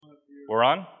We're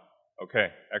on? Okay,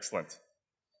 excellent.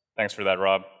 Thanks for that,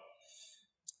 Rob.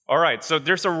 All right, so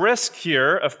there's a risk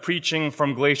here of preaching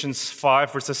from Galatians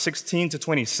 5, verses 16 to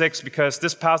 26, because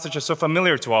this passage is so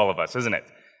familiar to all of us, isn't it?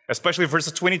 Especially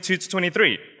verses 22 to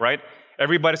 23, right?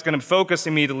 Everybody's going to focus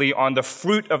immediately on the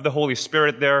fruit of the Holy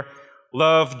Spirit there: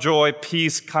 love, joy,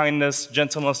 peace, kindness,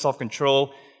 gentleness,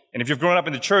 self-control. And if you've grown up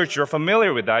in the church, you're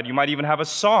familiar with that. You might even have a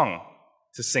song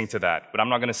to sing to that, but I'm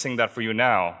not going to sing that for you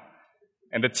now.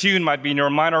 And the tune might be in your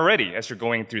mind already as you're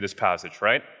going through this passage,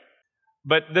 right?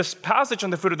 But this passage on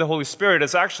the fruit of the Holy Spirit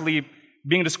is actually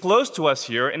being disclosed to us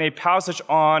here in a passage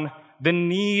on the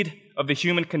need of the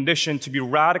human condition to be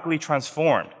radically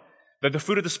transformed. That the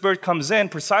fruit of the Spirit comes in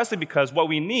precisely because what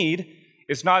we need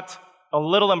is not a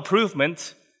little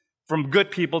improvement from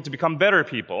good people to become better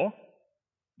people.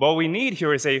 What we need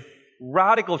here is a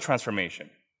radical transformation.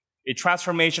 A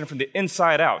transformation from the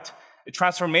inside out. A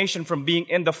transformation from being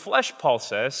in the flesh, Paul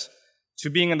says, to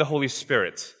being in the Holy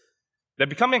Spirit. That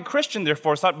becoming a Christian,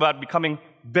 therefore, is not about becoming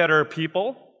better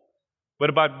people, but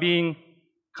about being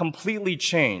completely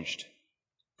changed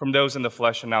from those in the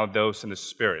flesh and now those in the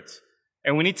Spirit.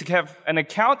 And we need to have an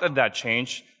account of that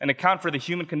change, an account for the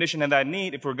human condition and that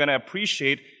need, if we're going to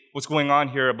appreciate what's going on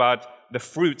here about the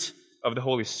fruit of the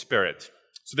Holy Spirit.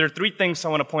 So there are three things I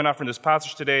want to point out from this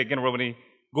passage today. Again, we're going to be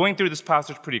going through this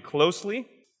passage pretty closely.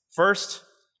 First,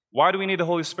 why do we need the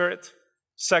Holy Spirit?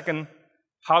 Second,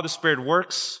 how the Spirit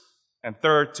works. And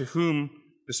third, to whom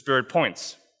the Spirit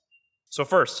points. So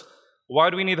first,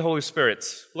 why do we need the Holy Spirit?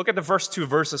 Look at the first two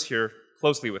verses here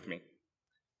closely with me. It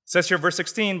says here, verse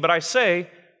 16, "But I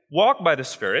say, walk by the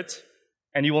Spirit,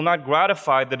 and you will not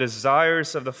gratify the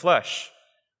desires of the flesh.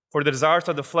 For the desires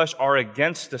of the flesh are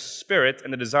against the Spirit,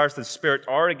 and the desires of the Spirit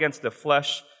are against the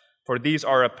flesh, for these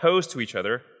are opposed to each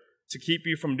other, to keep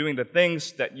you from doing the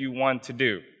things that you want to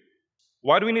do."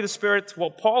 Why do we need the Spirit?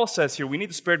 Well, Paul says here we need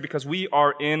the Spirit because we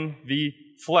are in the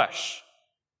flesh.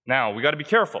 Now, we got to be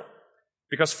careful,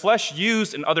 because flesh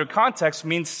used in other contexts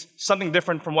means something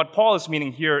different from what Paul is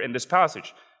meaning here in this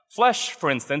passage. Flesh,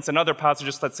 for instance, in other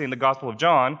passages, let's say in the Gospel of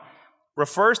John,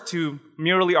 refers to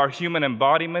merely our human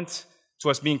embodiment,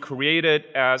 to us being created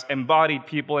as embodied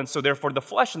people, and so therefore the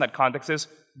flesh in that context is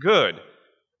good.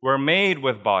 We're made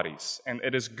with bodies, and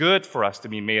it is good for us to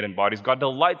be made in bodies. God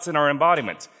delights in our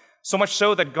embodiment. So much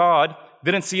so that God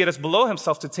didn't see it as below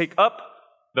himself to take up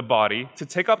the body, to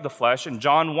take up the flesh. In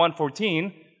John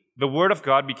 1:14, the Word of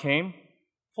God became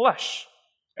flesh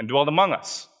and dwelled among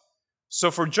us.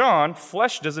 So for John,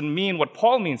 flesh doesn't mean what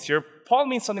Paul means here. Paul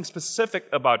means something specific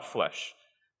about flesh.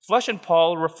 Flesh in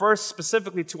Paul refers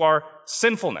specifically to our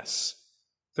sinfulness,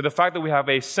 to the fact that we have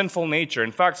a sinful nature.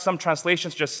 In fact, some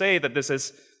translations just say that this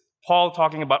is Paul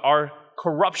talking about our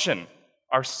corruption,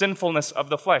 our sinfulness of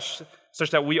the flesh,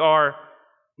 such that we are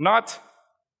not,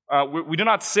 we do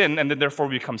not sin and then therefore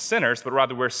we become sinners, but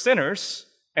rather we're sinners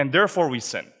and therefore we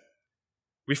sin.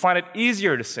 We find it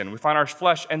easier to sin. We find our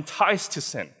flesh enticed to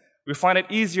sin. We find it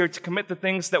easier to commit the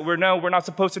things that we're not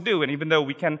supposed to do. And even though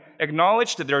we can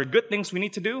acknowledge that there are good things we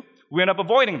need to do, we end up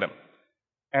avoiding them.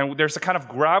 And there's a kind of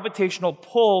gravitational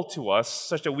pull to us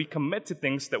such that we commit to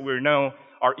things that we know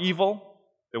are evil,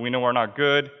 that we know are not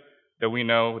good, that we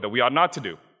know that we ought not to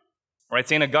do. Right?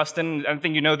 St. Augustine, I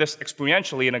think you know this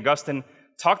experientially, and Augustine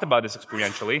talked about this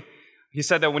experientially. He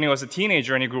said that when he was a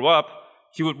teenager and he grew up,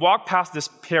 he would walk past this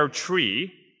pear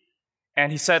tree,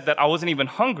 and he said that I wasn't even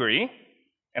hungry,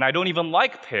 and I don't even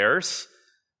like pears,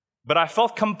 but I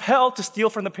felt compelled to steal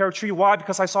from the pear tree. Why?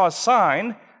 Because I saw a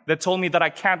sign that told me that I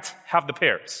can't have the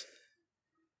pears.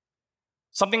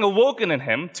 Something awoken in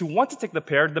him to want to take the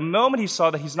pear the moment he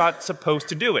saw that he's not supposed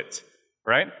to do it,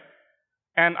 right?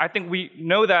 And I think we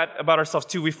know that about ourselves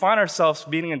too. We find ourselves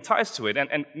being enticed to it,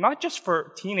 and not just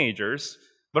for teenagers,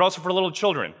 but also for little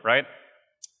children, right?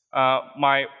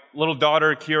 My little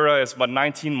daughter, Kira, is about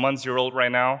 19 months old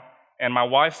right now, and my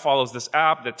wife follows this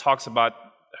app that talks about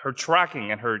her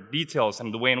tracking and her details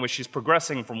and the way in which she's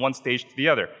progressing from one stage to the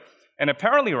other. And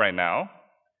apparently right now,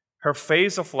 her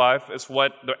phase of life is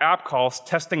what the app calls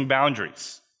testing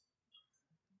boundaries.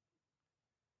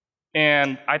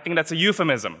 And I think that's a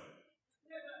euphemism.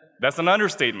 That's an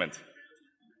understatement.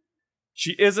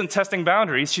 She isn't testing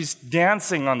boundaries, she's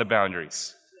dancing on the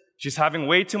boundaries. She's having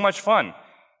way too much fun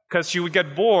because she would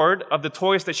get bored of the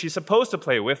toys that she's supposed to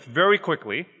play with very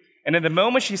quickly, and in the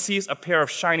moment she sees a pair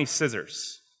of shiny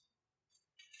scissors,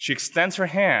 she extends her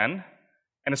hand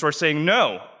and starts saying,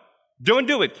 "No, don't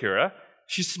do it, Kira."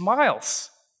 She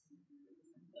smiles,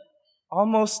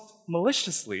 almost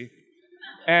maliciously,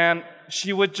 and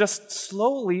she would just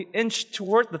slowly inch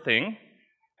toward the thing.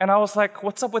 And I was like,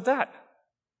 what's up with that?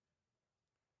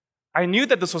 I knew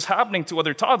that this was happening to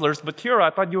other toddlers, but Kira, I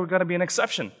thought you were going to be an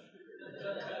exception.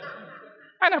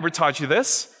 I never taught you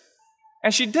this.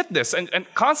 And she did this. And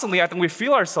constantly, I think we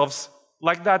feel ourselves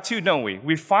like that too, don't we?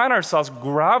 We find ourselves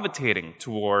gravitating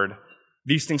toward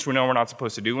these things we know we're not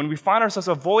supposed to do, and we find ourselves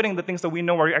avoiding the things that we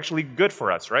know are actually good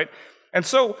for us, right? And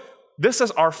so, this is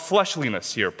our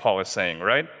fleshliness here, Paul is saying,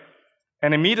 right?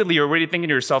 And immediately you're already thinking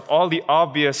to yourself all the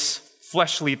obvious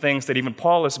fleshly things that even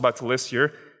Paul is about to list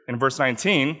here in verse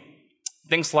 19.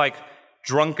 Things like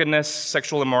drunkenness,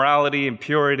 sexual immorality,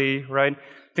 impurity, right?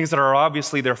 Things that are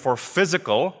obviously therefore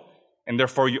physical, and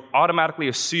therefore you automatically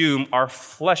assume are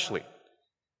fleshly.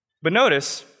 But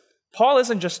notice, Paul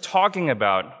isn't just talking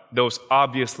about those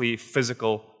obviously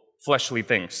physical, fleshly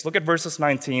things. Look at verses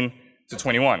 19 to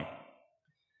 21.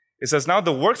 It says, "Now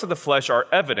the works of the flesh are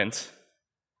evident: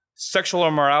 sexual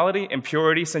immorality,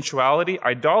 impurity, sensuality,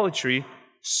 idolatry,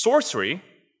 sorcery."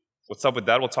 What's up with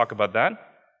that? We'll talk about that.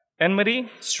 "Enmity,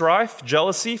 strife,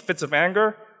 jealousy, fits of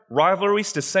anger,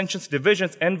 rivalries, dissensions,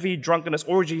 divisions, envy, drunkenness,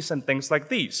 orgies, and things like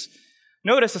these."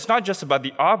 Notice it's not just about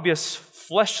the obvious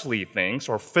fleshly things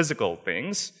or physical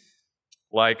things,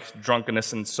 like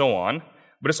drunkenness and so on,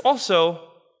 but it's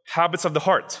also habits of the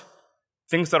heart,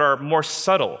 things that are more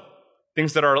subtle,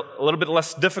 things that are a little bit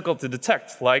less difficult to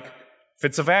detect, like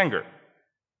fits of anger,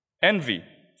 envy,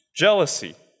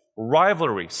 jealousy,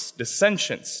 rivalries,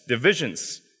 dissensions,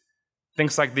 divisions,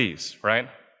 things like these, right?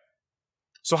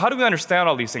 So how do we understand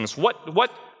all these things?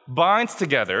 What binds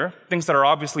together things that are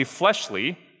obviously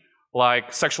fleshly,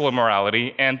 like sexual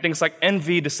immorality, and things like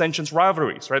envy, dissensions,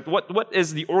 rivalries, right? What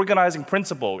is the organizing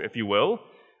principle, if you will,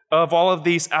 of all of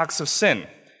these acts of sin?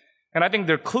 And I think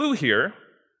the clue here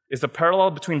is the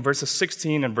parallel between verses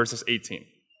 16 and verses 18.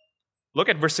 Look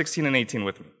at verse 16 and 18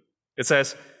 with me. It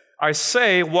says, "I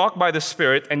say, walk by the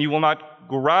Spirit, and you will not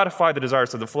gratify the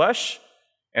desires of the flesh."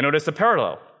 And notice the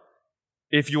parallel.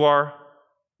 "If you are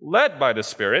led by the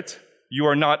Spirit, you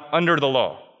are not under the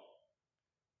law."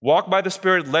 Walk by the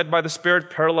Spirit, led by the Spirit,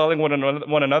 paralleling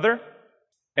one another.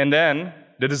 And then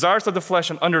the desires of the flesh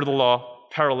and under the law,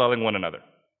 paralleling one another.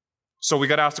 So we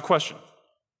got to ask the question,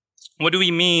 what do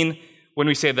we mean when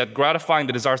we say that gratifying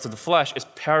the desires of the flesh is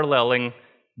paralleling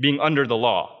being under the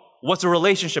law? What's the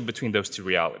relationship between those two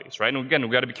realities, right? And again,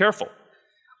 we've got to be careful.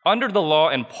 Under the law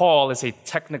in Paul is a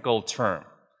technical term.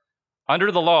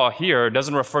 Under the law here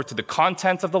doesn't refer to the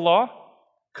content of the law,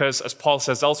 because as Paul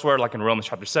says elsewhere, like in Romans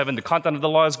chapter 7, the content of the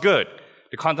law is good.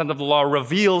 The content of the law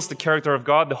reveals the character of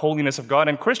God, the holiness of God,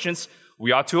 and Christians,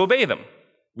 we ought to obey them.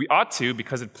 We ought to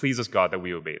because it pleases God that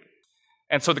we obey them.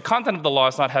 And so the content of the law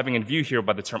is not having in view here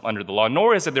by the term under the law,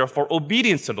 nor is it therefore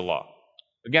obedience to the law.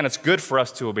 Again, it's good for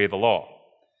us to obey the law.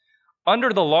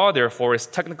 Under the law, therefore, is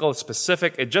technical and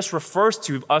specific. It just refers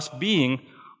to us being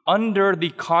under the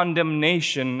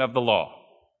condemnation of the law,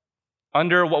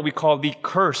 under what we call the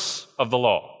curse of the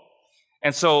law.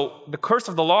 And so the curse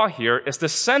of the law here is the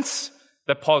sense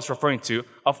that Paul is referring to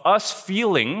of us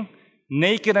feeling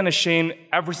naked and ashamed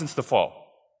ever since the fall.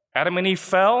 Adam and Eve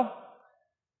fell,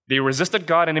 they resisted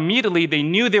God, and immediately they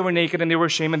knew they were naked and they were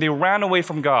ashamed and they ran away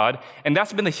from God. And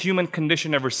that's been the human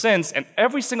condition ever since. And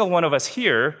every single one of us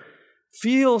here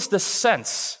feels the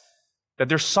sense that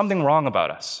there's something wrong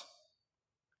about us,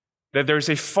 that there's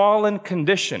a fallen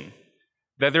condition,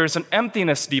 that there's an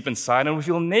emptiness deep inside, and we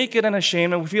feel naked and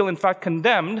ashamed, and we feel, in fact,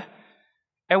 condemned,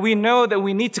 and we know that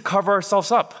we need to cover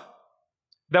ourselves up.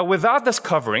 That without this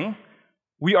covering,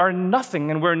 we are nothing,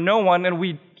 and we're no one, and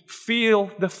we feel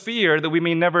the fear that we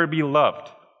may never be loved.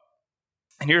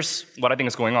 And here's what I think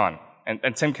is going on,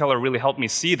 and Tim Keller really helped me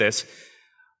see this.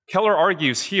 Keller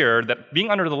argues here that being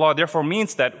under the law therefore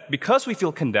means that because we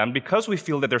feel condemned, because we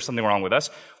feel that there's something wrong with us,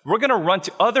 we're going to run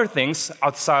to other things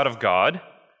outside of God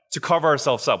to cover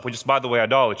ourselves up, which is, by the way,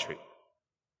 idolatry.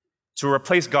 To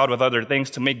replace God with other things,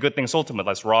 to make good things ultimate,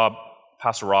 as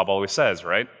Pastor Rob always says,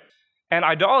 right? And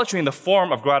idolatry in the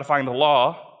form of gratifying the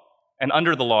law, and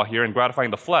under the law here, and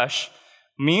gratifying the flesh,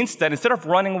 means that instead of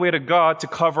running away to God to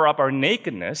cover up our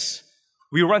nakedness,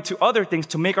 we run to other things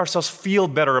to make ourselves feel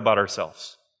better about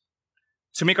ourselves.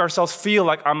 To make ourselves feel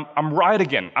like I'm right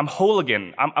again, I'm whole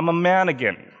again, I'm a man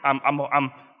again,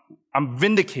 I'm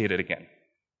vindicated again,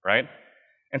 right?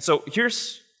 And so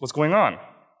here's what's going on.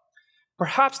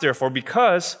 Perhaps, therefore,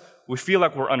 because we feel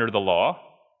like we're under the law,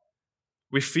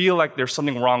 we feel like there's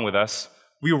something wrong with us,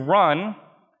 we run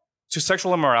to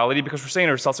sexual immorality because we're saying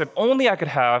to ourselves, if only I could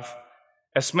have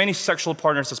as many sexual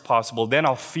partners as possible, then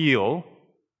I'll feel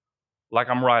like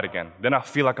I'm right again. Then I'll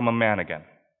feel like I'm a man again.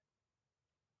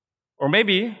 Or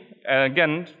maybe, and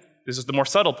again, this is the more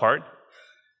subtle part,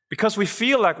 because we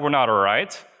feel like we're not all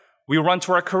right, we run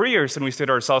to our careers and we say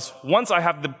to ourselves, once I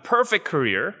have the perfect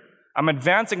career, I'm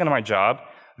advancing in my job,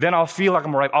 then I'll feel like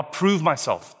I'm right. I'll prove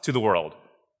myself to the world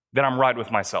that I'm right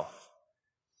with myself.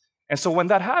 And so when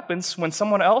that happens, when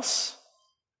someone else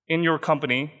in your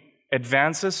company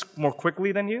advances more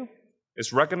quickly than you,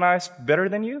 is recognized better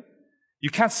than you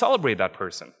can't celebrate that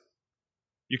person.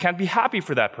 You can't be happy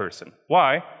for that person.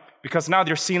 Why? Because now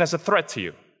they're seen as a threat to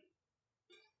you.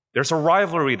 There's a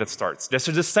rivalry that starts. There's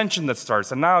a dissension that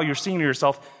starts. And now you're seeing to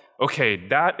yourself, okay,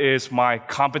 that is my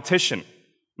competition,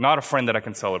 not a friend that I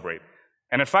can celebrate.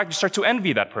 And in fact, you start to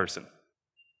envy that person.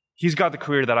 He's got the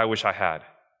career that I wish I had.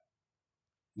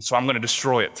 And so I'm going to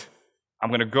destroy it. I'm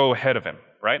going to go ahead of him,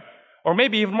 right? Or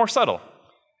maybe even more subtle.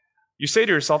 You say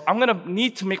to yourself, I'm going to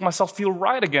need to make myself feel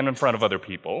right again in front of other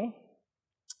people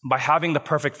by having the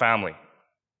perfect family.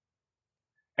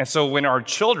 And so when our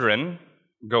children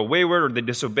go wayward or they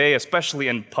disobey, especially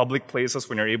in public places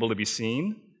when you're able to be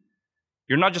seen,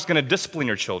 you're not just going to discipline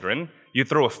your children, you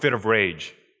throw a fit of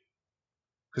rage.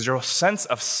 Because your sense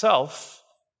of self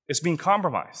is being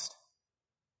compromised.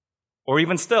 Or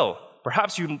even still,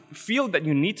 perhaps you feel that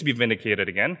you need to be vindicated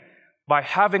again by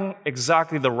having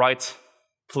exactly the right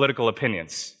political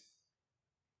opinions.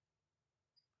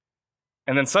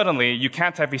 And then suddenly, you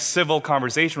can't have a civil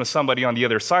conversation with somebody on the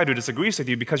other side who disagrees with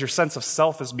you because your sense of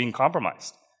self is being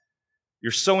compromised.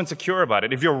 You're so insecure about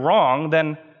it. If you're wrong,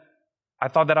 then I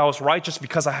thought that I was right just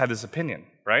because I had this opinion,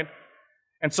 right?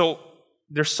 And so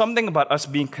there's something about us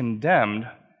being condemned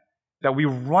that we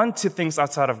run to things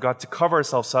outside of God to cover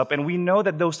ourselves up, and we know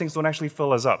that those things don't actually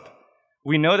fill us up.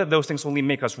 We know that those things only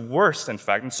make us worse, in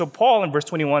fact. And so Paul in verse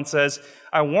 21 says,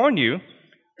 I warn you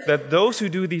that those who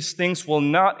do these things will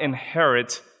not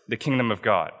inherit the kingdom of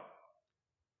God.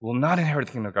 Will not inherit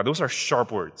the kingdom of God. Those are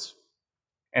sharp words.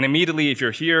 And immediately, if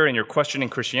you're here and you're questioning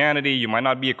Christianity, you might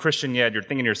not be a Christian yet, you're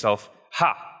thinking to yourself,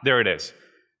 there it is.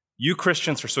 You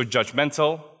Christians are so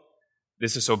judgmental.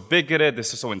 This is so bigoted.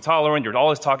 This is so intolerant. You're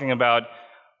always talking about,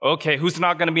 okay, who's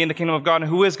not going to be in the kingdom of God and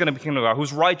who is going to be in the kingdom of God?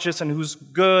 Who's righteous and who's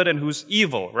good and who's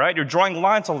evil, right? You're drawing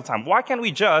lines all the time. Why can't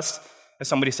we just, as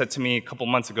somebody said to me a couple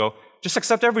months ago, just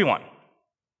accept everyone?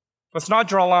 Let's not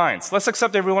draw lines. Let's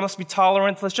accept everyone. Let's be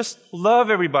tolerant. Let's just love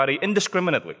everybody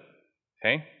indiscriminately,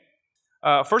 okay?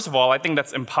 First of all, I think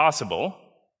that's impossible.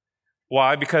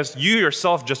 Why? Because you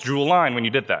yourself just drew a line when you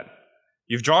did that.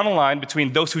 You've drawn a line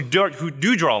between those who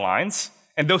do draw lines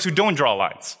and those who don't draw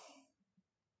lines.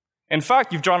 In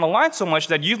fact, you've drawn a line so much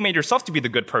that you've made yourself to be the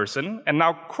good person, and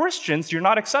now Christians you're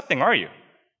not accepting, are you?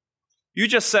 You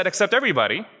just said accept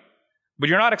everybody, but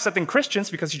you're not accepting Christians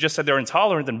because you just said they're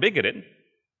intolerant and bigoted.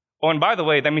 Oh, and by the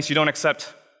way, that means you don't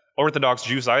accept Orthodox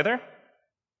Jews either.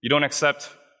 You don't accept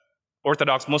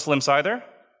Orthodox Muslims either.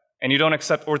 And you don't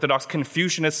accept Orthodox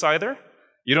Confucianists either.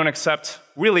 You don't accept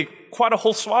really quite a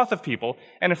whole swath of people.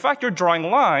 And in fact, you're drawing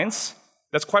lines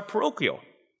that's quite parochial.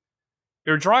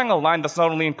 You're drawing a line that's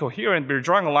not only incoherent, but you're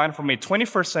drawing a line from a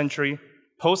 21st century,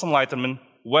 post-Enlightenment,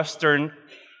 Western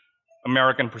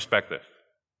American perspective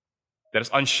that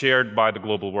is unshared by the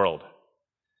global world.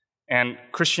 And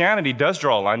Christianity does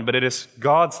draw a line, but it is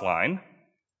God's line.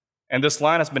 And this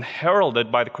line has been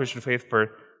heralded by the Christian faith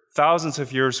for thousands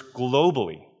of years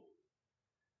globally.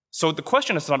 So the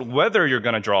question is not whether you're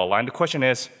going to draw a line. The question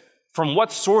is, from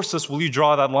what sources will you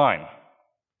draw that line?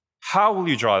 How will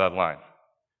you draw that line?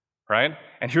 Right?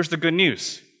 And here's the good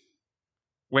news.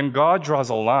 When God draws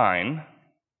a line,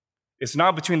 it's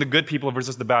not between the good people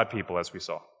versus the bad people, as we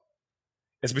saw.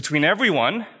 It's between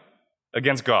everyone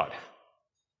against God.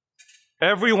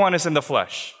 Everyone is in the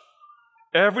flesh.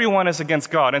 Everyone is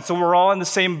against God. And so we're all in the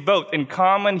same boat. In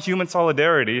common human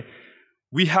solidarity,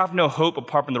 we have no hope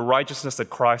apart from the righteousness that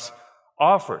Christ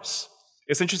offers.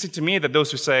 It's interesting to me that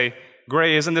those who say,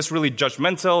 Gray, isn't this really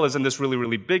judgmental? Isn't this really,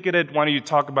 really bigoted? Why don't you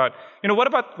talk about,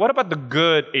 what about the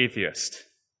good atheist?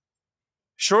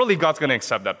 Surely God's going to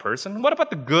accept that person. What about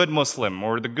the good Muslim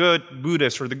or the good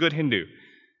Buddhist or the good Hindu?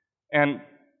 And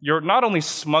you're not only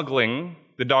smuggling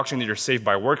the doctrine that you're saved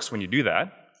by works when you do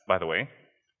that, by the way,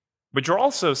 but you're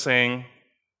also saying,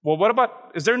 well,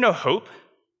 is there no hope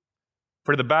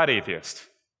for the bad atheist?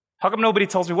 How come nobody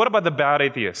tells me, what about the bad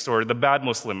atheist or the bad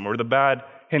Muslim or the bad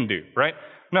Hindu, right?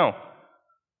 No.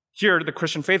 Here, the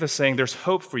Christian faith is saying there's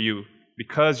hope for you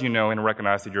because you know and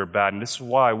recognize that you're bad. And this is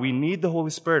why we need the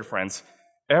Holy Spirit, friends.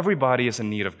 Everybody is in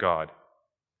need of God.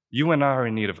 You and I are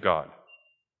in need of God.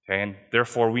 Okay? And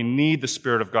therefore, we need the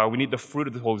Spirit of God. We need the fruit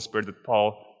of the Holy Spirit that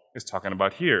Paul is talking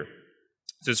about here.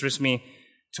 So this brings me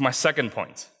to my second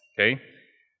point. Okay?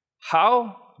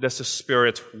 How does the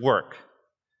Spirit work?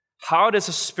 How does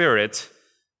the Spirit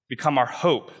become our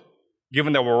hope,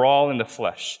 given that we're all in the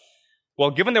flesh?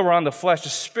 Well, given that we're on the flesh, the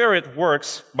Spirit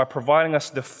works by providing us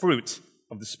the fruit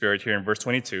of the Spirit here in verse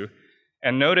 22.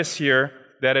 And notice here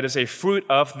that it is a fruit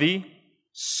of the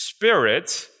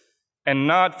Spirit and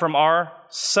not from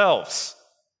ourselves.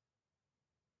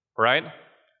 Right?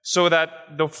 So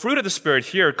that the fruit of the Spirit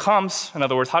here comes, in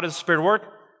other words, how does the Spirit work?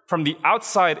 From the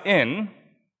outside in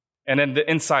and then the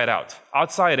inside out.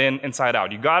 Outside in, inside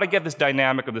out. You got to get this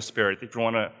dynamic of the Spirit if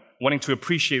you're wanting to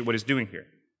appreciate what He's doing here.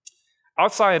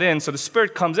 Outside in, so the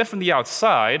Spirit comes in from the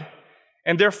outside,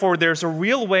 and therefore there's a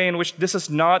real way in which this is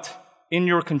not in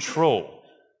your control.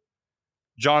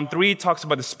 John 3 talks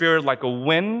about the Spirit like a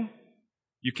wind.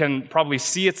 You can probably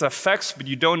see its effects, but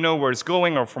you don't know where it's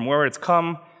going or from where it's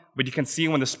come. But you can see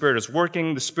when the Spirit is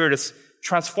working, the Spirit is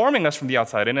transforming us from the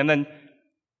outside in, and then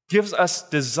gives us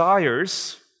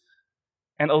desires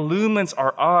and illumines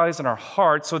our eyes and our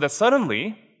hearts so that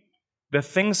suddenly the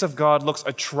things of God looks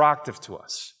attractive to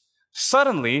us.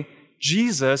 Suddenly,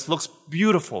 Jesus looks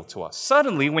beautiful to us.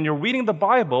 Suddenly, when you're reading the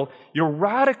Bible, you're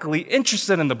radically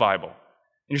interested in the Bible. And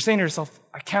you're saying to yourself,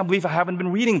 I can't believe I haven't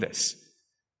been reading this.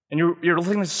 And you're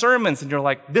listening to sermons and you're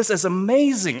like, this is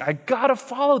amazing. I gotta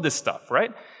follow this stuff,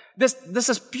 right? This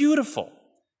is beautiful.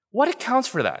 What accounts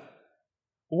for that?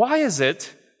 Why is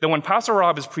it that when Pastor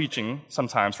Rob is preaching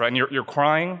sometimes, right, and you're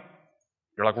crying,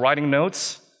 you're like writing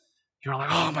notes, you're like,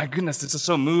 oh my goodness, this is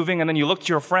so moving. And then you look to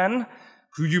your friend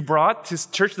who you brought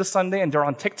to church this Sunday and they're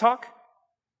on TikTok.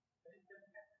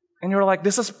 And you're like,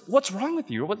 what's wrong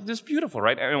with you? This is beautiful,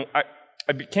 right? And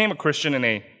I became a Christian in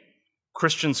a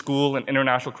Christian school, an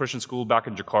international Christian school back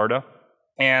in Jakarta.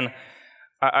 And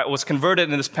I was converted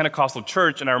in this Pentecostal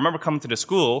church, and I remember coming to the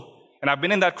school, and I've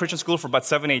been in that Christian school for about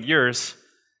 7-8 years,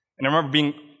 and I remember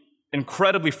being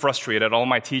incredibly frustrated at all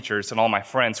my teachers and all my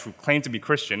friends who claimed to be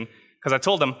Christian, because I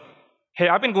told them, hey,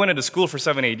 I've been going to school for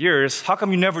 7-8 years, how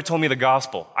come you never told me the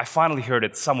gospel? I finally heard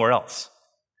it somewhere else.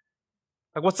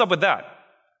 Like, what's up with that,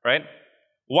 right?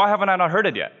 Why haven't I not heard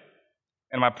it yet?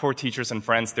 And my poor teachers and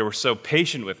friends, they were so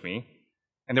patient with me,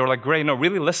 and they were like, Gray, no,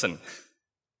 really listen.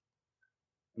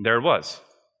 And there it was.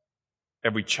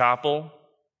 Every chapel,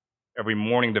 every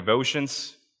morning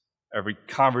devotions, every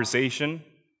conversation,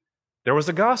 there was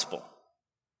the gospel.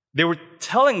 They were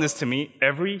telling this to me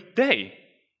every day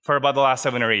for about the last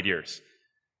 7 or 8 years.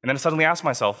 And then I suddenly asked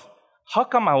myself, how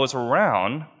come I was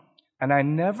around and I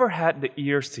never had the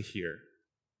ears to hear?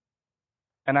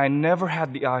 And I never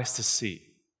had the eyes to see?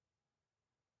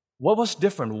 What was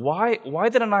different? Why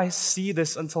didn't I see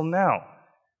this until now?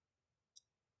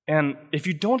 And if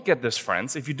you don't get this,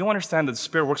 friends, if you don't understand that the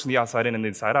Spirit works from the outside in and the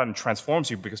inside out and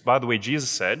transforms you, because by the way, Jesus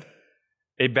said,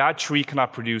 a bad tree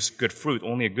cannot produce good fruit,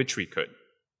 only a good tree could.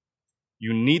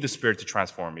 You need the Spirit to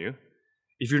transform you.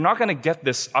 If you're not going to get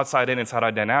this outside in, inside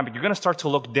out dynamic, you're going to start to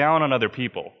look down on other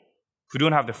people who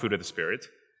don't have the fruit of the Spirit,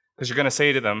 because you're going to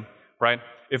say to them, right,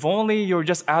 if only you're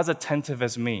just as attentive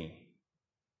as me,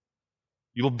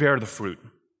 you'll bear the fruit.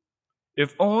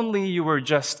 If only you were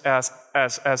just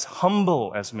as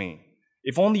humble as me.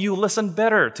 If only you listen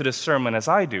better to the sermon as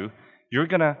I do, you're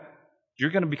gonna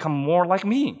become more like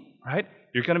me, right?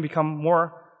 You're gonna become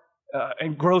more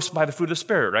engrossed by the fruit of the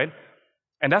Spirit, right?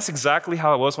 And that's exactly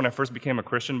how it was when I first became a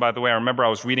Christian, by the way. I remember I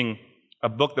was reading a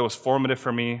book that was formative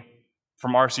for me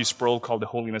from R.C. Sproul called The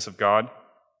Holiness of God.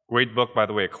 Great book, by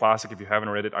the way, a classic. If you haven't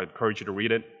read it, I encourage you to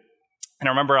read it. And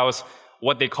I remember I was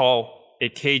what they call a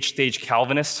cage stage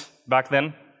Calvinist back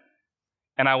then.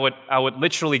 And I would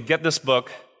literally get this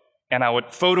book and I would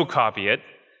photocopy it,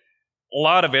 a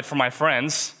lot of it for my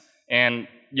friends. And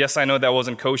yes, I know that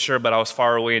wasn't kosher, but I was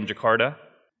far away in Jakarta.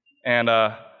 And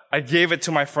I gave it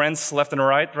to my friends left and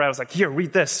right. I was like, here,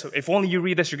 read this. If only you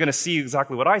read this, you're going to see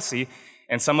exactly what I see.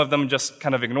 And some of them just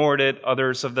kind of ignored it.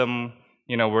 Others of them,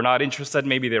 were not interested.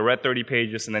 Maybe they read 30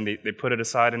 pages and then they put it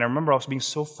aside. And I remember I was being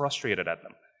so frustrated at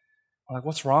them. I'm like,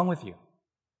 what's wrong with you?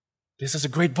 This is a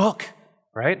great book,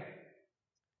 right?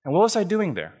 And what was I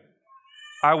doing there?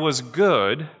 I was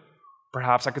good.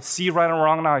 Perhaps I could see right and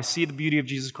wrong now. I see the beauty of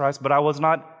Jesus Christ, but I was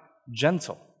not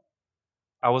gentle.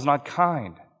 I was not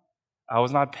kind. I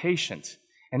was not patient.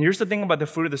 And here's the thing about the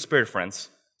fruit of the Spirit, friends.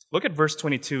 Look at verse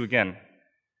 22 again.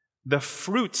 The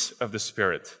fruit of the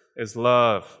Spirit is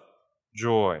love,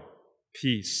 joy,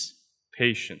 peace,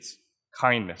 patience,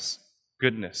 kindness,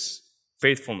 goodness,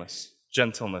 faithfulness,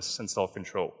 gentleness, and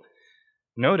self-control.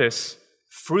 Notice,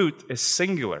 fruit is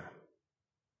singular.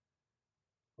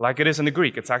 Like it is in the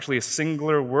Greek, it's actually a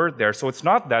singular word there. So it's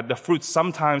not that the fruit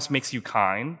sometimes makes you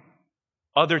kind,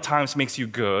 other times makes you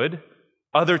good,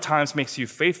 other times makes you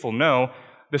faithful. No,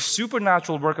 the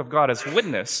supernatural work of God is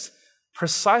witnessed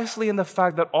precisely in the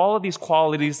fact that all of these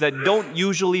qualities that don't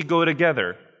usually go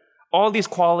together, all these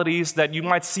qualities that you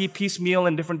might see piecemeal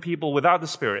in different people without the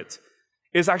Spirit,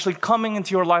 is actually coming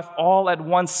into your life all at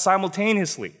once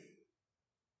simultaneously.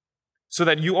 So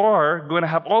that you are going to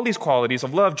have all these qualities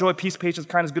of love, joy, peace, patience,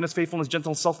 kindness, goodness, faithfulness,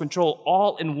 gentleness, self-control,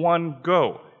 all in one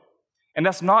go. And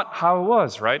that's not how it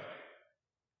was, right?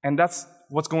 And that's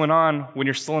what's going on when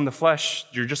you're still in the flesh.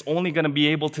 You're just only going to be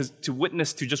able to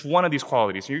witness to just one of these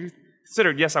qualities. You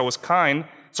considered, yes, I was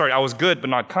good, but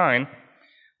not kind.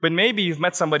 But maybe you've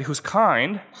met somebody who's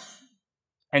kind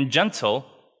and gentle,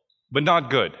 but not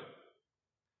good.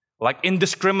 Like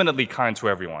indiscriminately kind to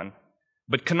everyone,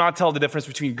 but cannot tell the difference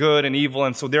between good and evil,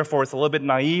 and so therefore it's a little bit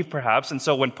naive perhaps, and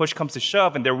so when push comes to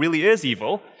shove and there really is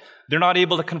evil, they're not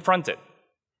able to confront it.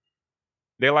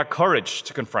 They lack courage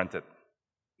to confront it.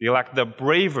 They lack the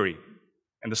bravery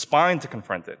and the spine to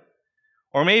confront it.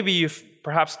 Or maybe you've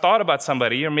perhaps thought about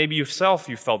somebody, or maybe yourself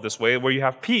you felt this way, where you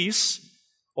have peace,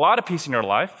 a lot of peace in your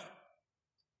life.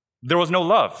 There was no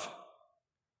love.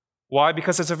 Why?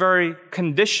 Because it's a very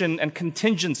conditioned and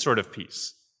contingent sort of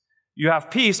peace. You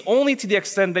have peace only to the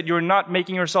extent that you're not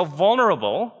making yourself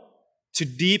vulnerable to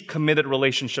deep, committed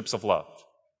relationships of love.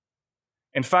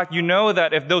 In fact, you know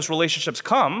that if those relationships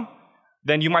come,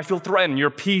 then you might feel threatened. Your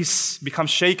peace becomes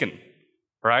shaken,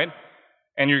 right?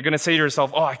 And you're going to say to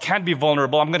yourself, I can't be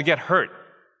vulnerable. I'm going to get hurt.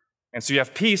 And so you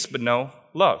have peace, but no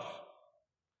love.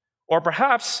 Or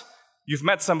perhaps you've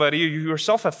met somebody, you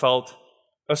yourself have felt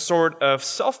a sort of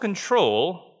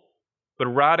self-control, but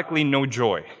radically no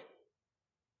joy.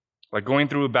 Like going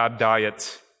through a bad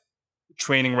diet,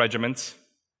 training regiment,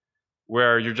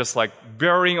 where you're just like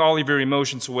burying all of your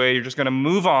emotions away. You're just going to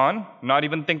move on, not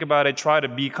even think about it, try to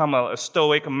become a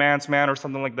stoic, a man's man or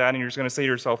something like that, and you're just going to say to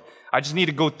yourself, I just need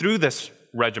to go through this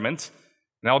regiment,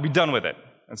 and I'll be done with it.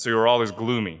 And so you're always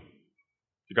gloomy.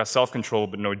 You got self-control,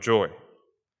 but no joy.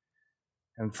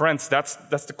 And friends, that's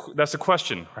the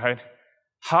question, right?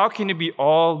 How can you be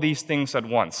all these things at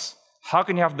once? How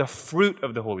can you have the fruit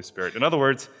of the Holy Spirit? In other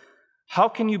words, how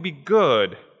can you be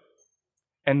good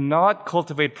and not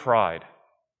cultivate pride?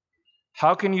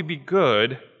 How can you be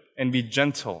good and be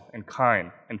gentle and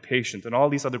kind and patient and all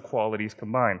these other qualities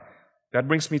combined? That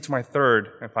brings me to my third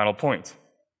and final point.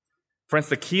 Friends,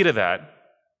 the key to that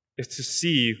is to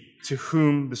see to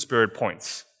whom the Spirit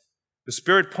points. The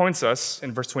Spirit points us,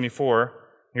 in verse 24,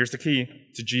 here's the key,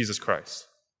 to Jesus Christ.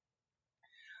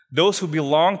 Those who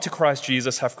belong to Christ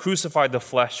Jesus have crucified the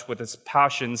flesh with its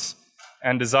passions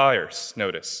and desires,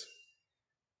 notice.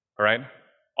 All right?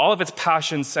 All of its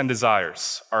passions and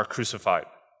desires are crucified.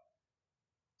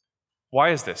 Why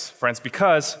is this, friends?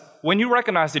 Because when you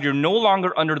recognize that you're no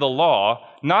longer under the law,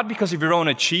 not because of your own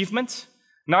achievement,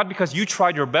 not because you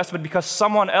tried your best, but because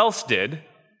someone else did,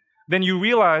 then you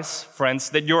realize, friends,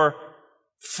 that your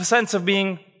sense of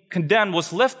being condemned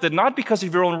was lifted, not because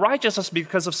of your own righteousness, but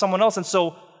because of someone else. And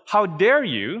so, how dare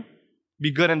you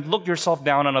be good and look yourself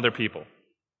down on other people?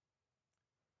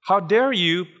 How dare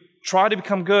you try to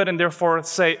become good and therefore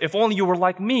say, if only you were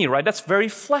like me, right? That's very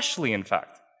fleshly, in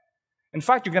fact. In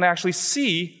fact, you're going to actually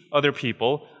see other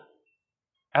people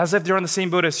as if they're in the same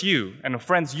boat as you. And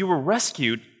friends, you were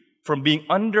rescued from being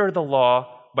under the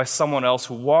law by someone else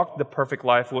who walked the perfect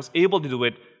life, who was able to do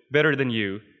it better than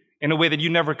you in a way that you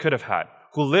never could have had,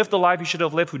 who lived the life you should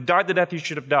have lived, who died the death you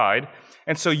should have died.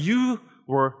 And so you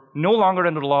were no longer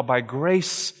under the law by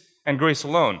grace and grace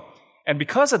alone. And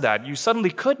because of that, you suddenly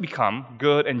could become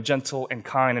good and gentle and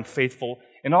kind and faithful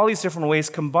in all these different ways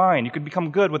combined. You could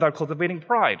become good without cultivating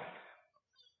pride.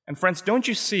 And friends, don't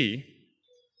you see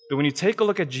that when you take a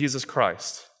look at Jesus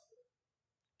Christ,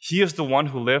 He is the one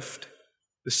who lived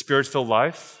the Spirit-filled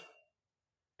life?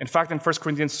 In fact, in 1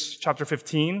 Corinthians chapter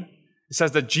 15, it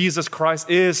says that Jesus Christ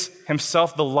is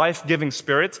Himself the life-giving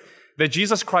Spirit, that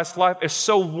Jesus Christ's life is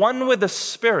so one with the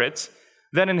Spirit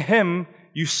that in Him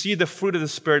you see the fruit of the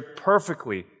Spirit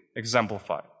perfectly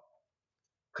exemplified.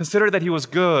 Consider that He was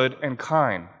good and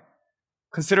kind.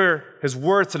 Consider His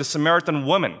words to the Samaritan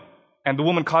woman and the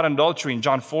woman caught in adultery in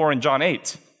John 4 and John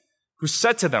 8, who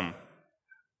said to them,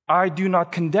 I do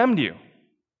not condemn you,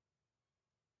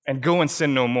 and go and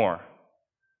sin no more.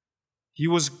 He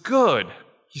was good.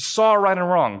 He saw right and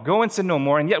wrong. Go and sin no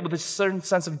more, and yet with a certain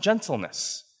sense of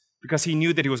gentleness, because He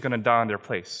knew that He was going to die in their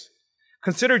place.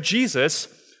 Consider Jesus,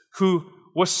 who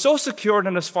was so secured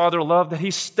in His Father's love that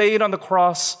He stayed on the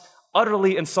cross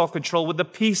utterly in self-control with the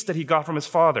peace that He got from His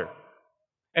Father.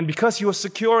 And because He was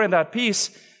secure in that peace,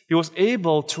 He was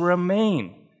able to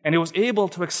remain, and He was able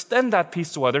to extend that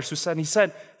peace to others. He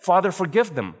said, Father,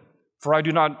 forgive them, for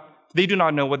they do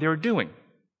not know what they are doing.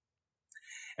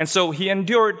 And so He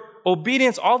endured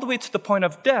obedience all the way to the point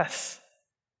of death.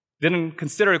 Didn't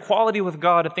consider equality with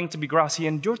God a thing to be grasped. He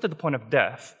endured to the point of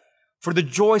death for the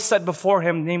joy set before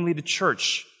Him, namely the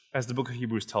church, as the book of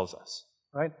Hebrews tells us,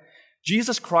 right?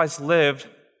 Jesus Christ lived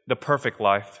the perfect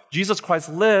life. Jesus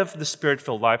Christ lived the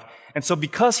Spirit-filled life. And so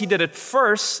because he did it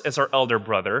first as our elder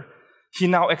brother, he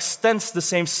now extends the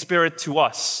same Spirit to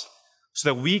us so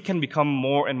that we can become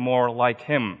more and more like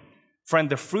him. Friend,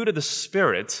 the fruit of the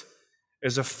Spirit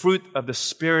is a fruit of the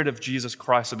Spirit of Jesus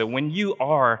Christ, so that when you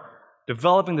are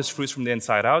developing this fruit from the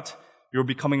inside out, you're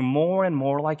becoming more and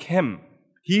more like him.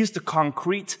 He's the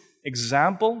concrete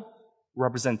example,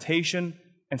 representation,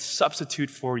 and substitute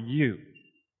for you.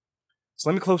 So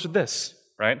let me close with this,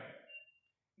 right?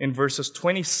 In verses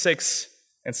 26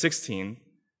 and 16,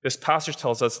 this passage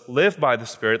tells us, live by the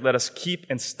Spirit, let us keep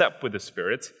in step with the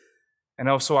Spirit. And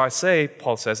also I say,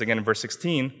 Paul says again in verse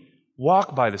 16,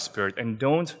 walk by the Spirit and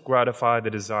don't gratify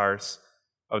the desires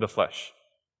of the flesh.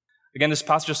 Again, this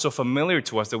passage is so familiar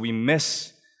to us that we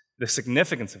miss the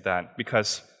significance of that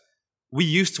because we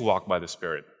used to walk by the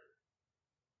Spirit.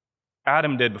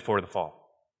 Adam did before the fall.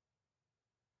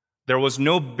 There was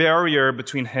no barrier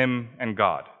between him and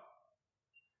God.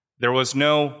 There was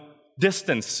no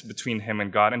distance between him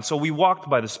and God. And so we walked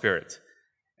by the Spirit.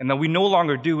 And then we no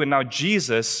longer do, and now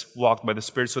Jesus walked by the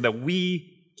Spirit so that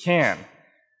we can.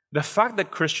 The fact that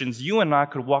Christians, you and I,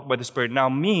 could walk by the Spirit now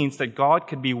means that God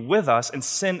could be with us and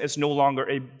sin is no longer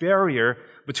a barrier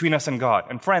between us and God.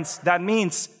 And friends, that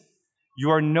means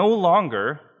you are no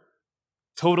longer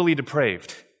totally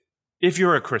depraved if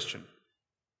you're a Christian.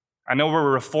 I know we're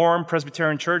a Reformed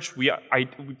Presbyterian church. We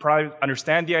probably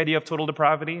understand the idea of total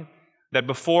depravity, that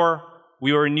before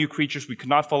we were new creatures, we could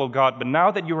not follow God. But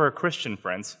now that you are a Christian,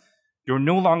 friends, you're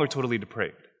no longer totally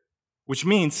depraved, which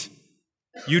means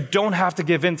you don't have to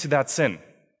give in to that sin.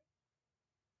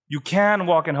 You can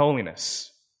walk in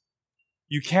holiness.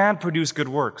 You can produce good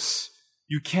works.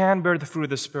 You can bear the fruit of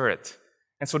the Spirit.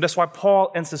 And so that's why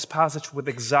Paul ends this passage with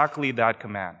exactly that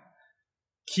command.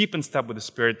 Keep in step with the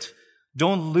Spirit.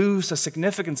 Don't lose the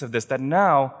significance of this, that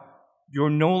now you're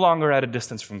no longer at a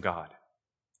distance from God.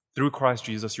 Through Christ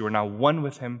Jesus, you are now one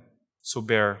with him, so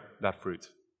bear that fruit.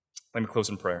 Let me close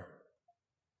in prayer.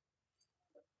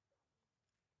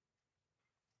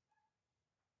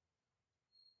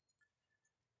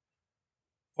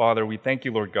 Father, we thank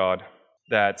you, Lord God,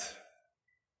 that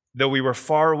though we were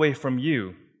far away from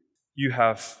you, you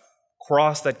have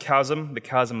crossed that chasm, the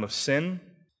chasm of sin,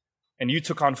 and you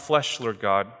took on flesh, Lord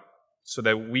God, so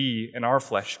that we in our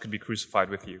flesh could be crucified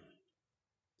with you.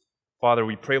 Father,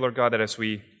 we pray, Lord God, that as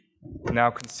we now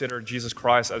consider Jesus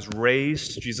Christ as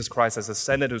raised, Jesus Christ as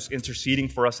ascended, who's interceding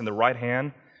for us in the right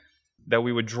hand, that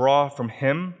we would draw from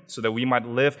him so that we might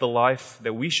live the life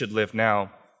that we should live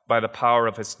now by the power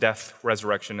of his death,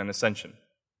 resurrection, and ascension,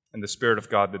 and the Spirit of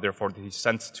God that therefore he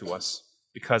sent to us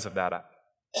because of that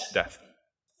death.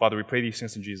 Father, we pray these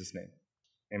things in Jesus' name.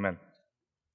 Amen.